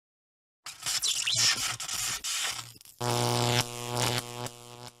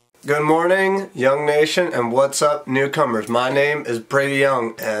Good morning, Young Nation, and what's up, newcomers? My name is Brady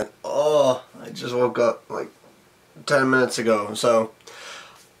Young, and I just woke up like 10 minutes ago, so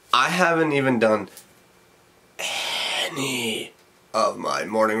I haven't even done any of my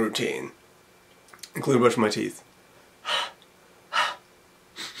morning routine, including brushing my teeth.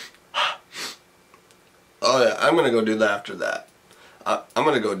 Oh yeah, I'm gonna go do that after that. I'm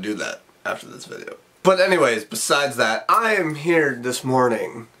gonna go do that after this video. But anyways, besides that, I am here this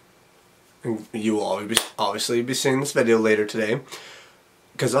morning. You will obviously be seeing this video later today,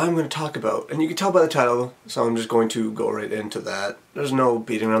 because I'm going to talk about, and you can tell by the title, so I'm just going to go right into that. There's no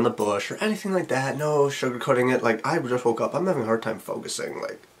beating around the bush or anything like that, no sugarcoating it. Like, I just woke up, I'm having a hard time focusing,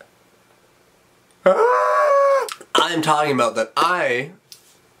 like, I'm talking about that I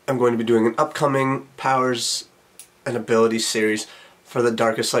am going to be doing an upcoming powers and abilities series for the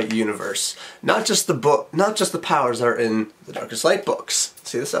Darkest Light universe. Not just the powers that are in the Darkest Light books.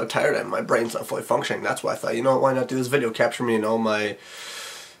 See, this is how tired I am. My brain's not fully functioning. That's why I thought, you know what, why not do this video, capture me in all my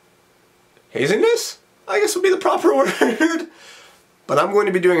haziness? I guess would be the proper word. But I'm going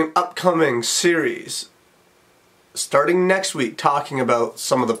to be doing an upcoming series starting next week talking about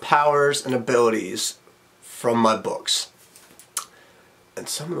some of the powers and abilities from my books. And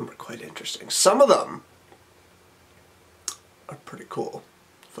some of them are quite interesting. Some of them are pretty cool,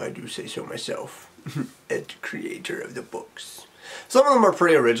 if I do say so myself, as the creator of the books. Some of them are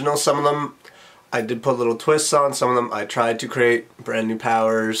pretty original, some of them I did put little twists on, some of them I tried to create brand new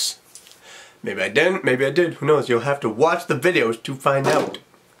powers. Maybe I didn't, maybe I did, who knows, you'll have to watch the videos to find out.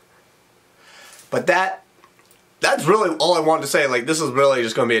 But that's really all I wanted to say. Like, this is really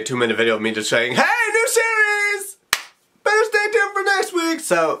just going to be a 2-minute video of me just saying, hey, new series! Better stay tuned for next week!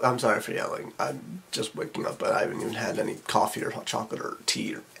 So, I'm sorry for yelling. I'm just waking up, but I haven't even had any coffee or hot chocolate or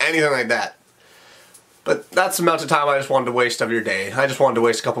tea or anything like that. But that's the amount of time I just wanted to waste of your day. I just wanted to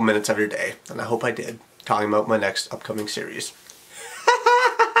waste a couple minutes of your day, and I hope I did, talking about my next upcoming series.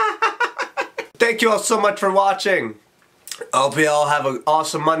 Thank you all so much for watching. I hope you all have an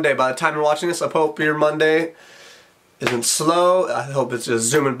awesome Monday. By the time you're watching this, I hope your Monday isn't slow. I hope it's just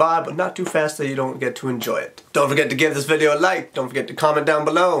zooming by, but not too fast that you don't get to enjoy it. Don't forget to give this video a like. Don't forget to comment down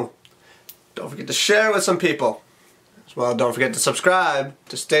below. Don't forget to share with some people. As well, don't forget to subscribe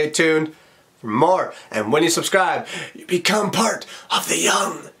to stay tuned for more. And when you subscribe, you become part of the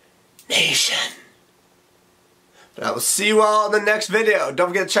Young Nation. But I will see you all in the next video. Don't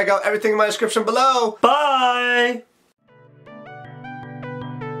forget to check out everything in my description below. Bye!